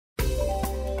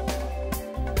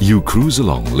You cruise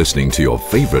along listening to your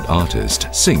favorite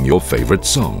artist sing your favorite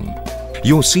song.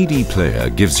 Your CD player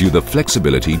gives you the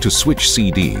flexibility to switch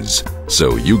CDs,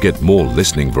 so you get more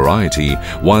listening variety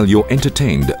while you're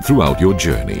entertained throughout your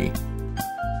journey.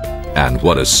 And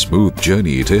what a smooth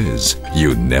journey it is.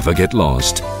 You never get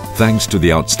lost, thanks to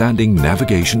the outstanding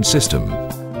navigation system.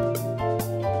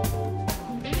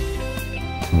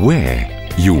 Where,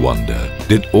 you wonder,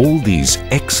 did all these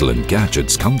excellent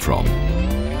gadgets come from?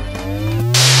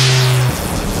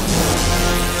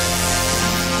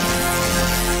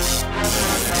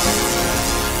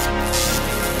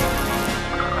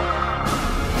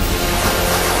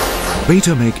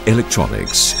 Betamek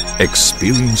Electronics.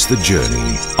 Experience the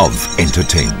journey of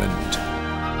entertainment.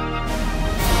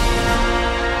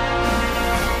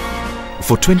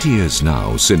 For 20 years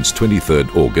now, since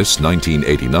 23rd August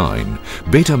 1989,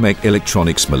 Betamek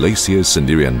Electronics Malaysia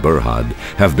Sendirian Berhad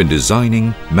have been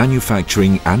designing,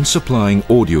 manufacturing and supplying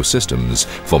audio systems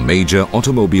for major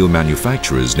automobile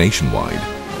manufacturers nationwide.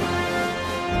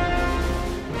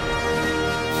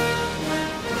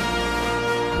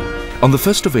 On the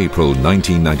 1st of April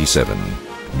 1997,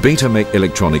 Betamek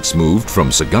Electronics moved from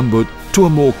Segambut to a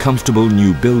more comfortable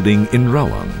new building in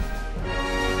Rawang.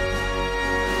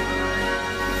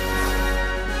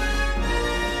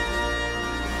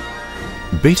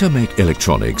 Betamek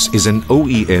Electronics is an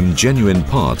OEM genuine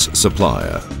parts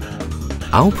supplier.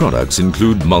 Our products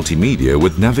include multimedia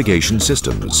with navigation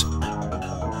systems,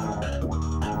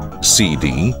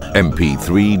 CD,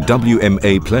 MP3,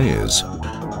 WMA players,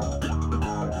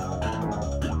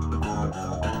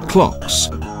 clocks,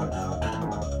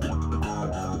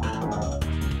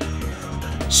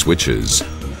 switches,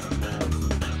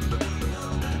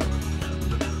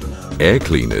 air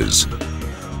cleaners,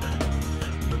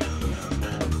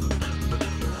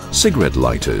 cigarette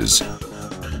lighters,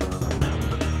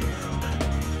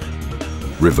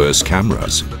 reverse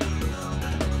cameras,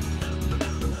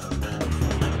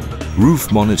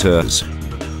 roof monitors,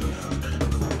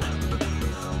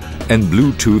 and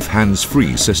Bluetooth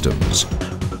hands-free systems.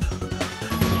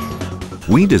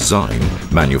 We design,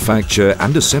 manufacture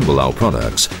and assemble our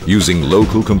products using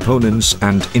local components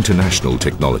and international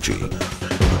technology.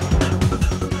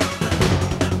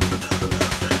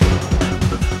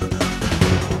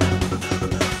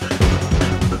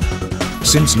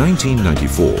 Since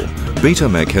 1994,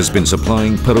 Betamek has been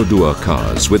supplying Perodua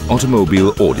cars with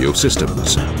automobile audio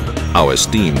systems. Our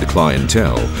esteemed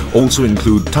clientele also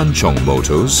include Tanchong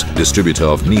Motors, distributor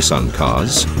of Nissan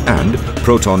cars, and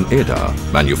Proton EDA,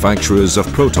 manufacturers of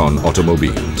Proton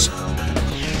automobiles.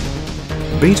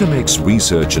 Betamek's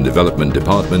research and development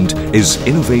department is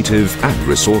innovative and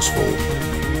resourceful.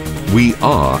 We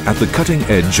are at the cutting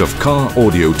edge of car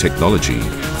audio technology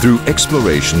through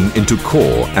exploration into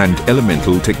core and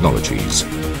elemental technologies.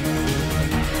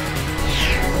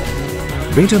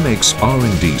 Betamek's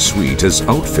R&D suite is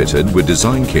outfitted with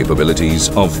design capabilities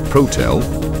of Protel,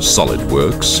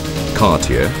 SolidWorks,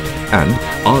 Cartier and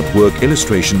artwork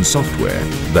illustration software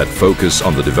that focus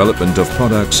on the development of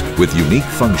products with unique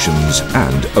functions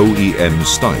and OEM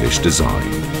stylish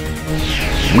design.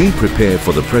 We prepare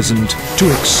for the present to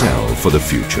excel for the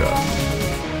future.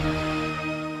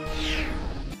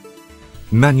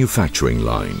 Manufacturing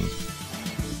line.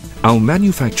 Our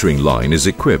manufacturing line is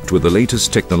equipped with the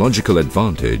latest technological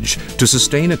advantage to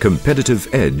sustain a competitive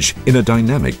edge in a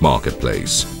dynamic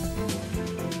marketplace.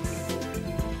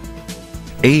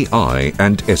 AI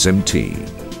and SMT.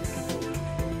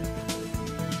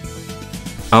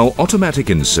 Our automatic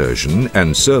insertion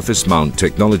and surface mount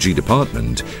technology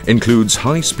department includes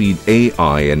high-speed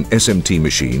AI and SMT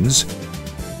machines,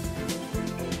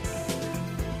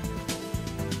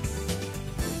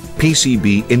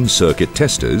 PCB in-circuit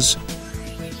testers,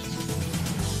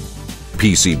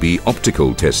 PCB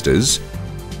optical testers,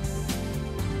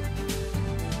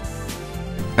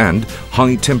 and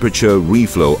high-temperature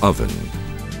reflow oven.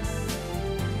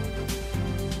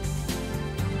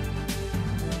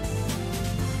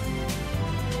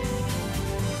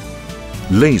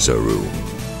 Laser room.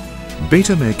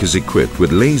 Betamek is equipped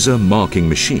with laser marking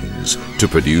machines to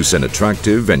produce an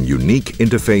attractive and unique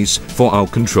interface for our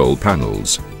control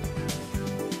panels.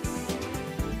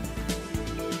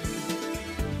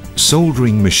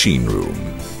 Soldering machine room.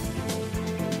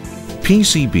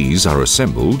 PCBs are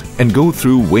assembled and go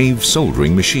through wave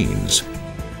soldering machines.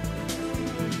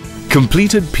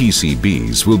 Completed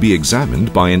PCBs will be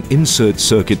examined by an insert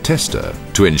circuit tester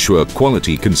to ensure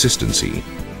quality consistency.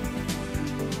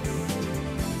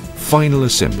 Final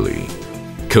assembly.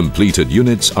 Completed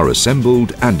units are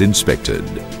assembled and inspected.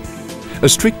 A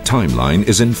strict timeline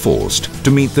is enforced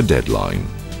to meet the deadline.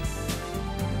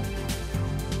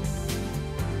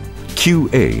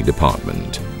 QA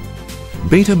department.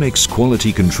 Betamek's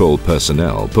quality control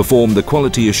personnel perform the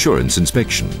quality assurance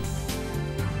inspection.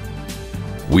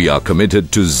 We are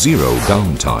committed to zero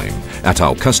downtime at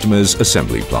our customers'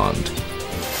 assembly plant.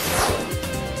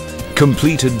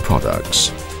 Completed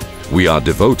products. We are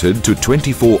devoted to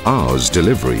 24 hours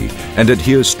delivery and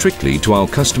adhere strictly to our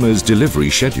customers'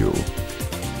 delivery schedule.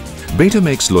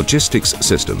 Betamek's logistics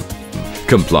system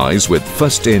complies with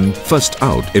first in, first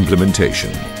out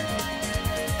implementation.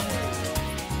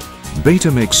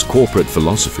 Betamek's corporate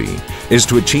philosophy is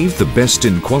to achieve the best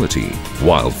in quality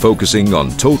while focusing on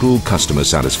total customer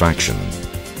satisfaction.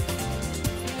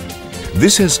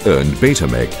 This has earned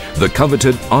Betamek the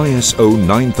coveted ISO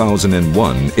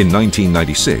 9001 in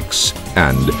 1996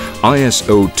 and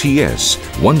ISO TS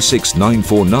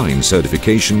 16949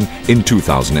 certification in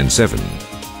 2007.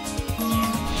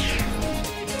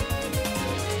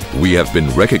 We have been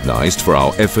recognized for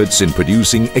our efforts in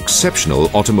producing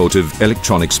exceptional automotive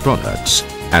electronics products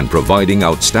and providing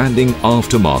outstanding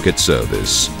aftermarket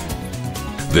service.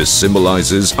 This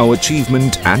symbolizes our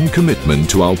achievement and commitment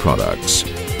to our products.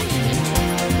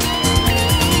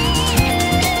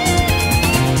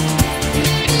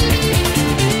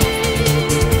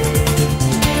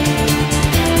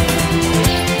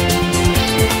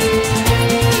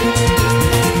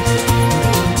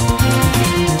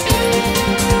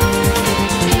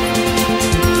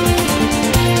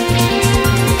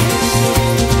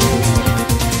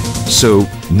 So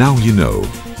now you know.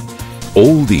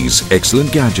 All these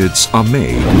excellent gadgets are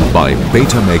made by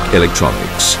Betamek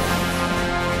Electronics.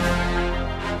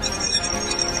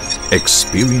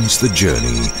 Experience the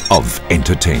journey of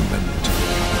entertainment.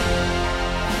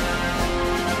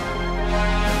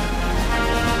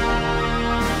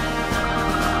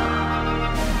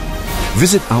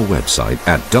 Visit our website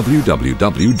at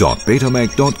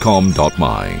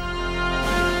www.betamek.com.my.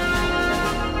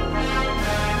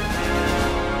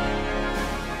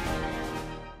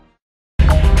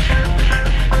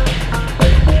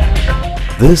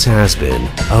 This has been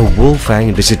a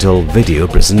Wolfgang Digital video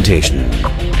presentation.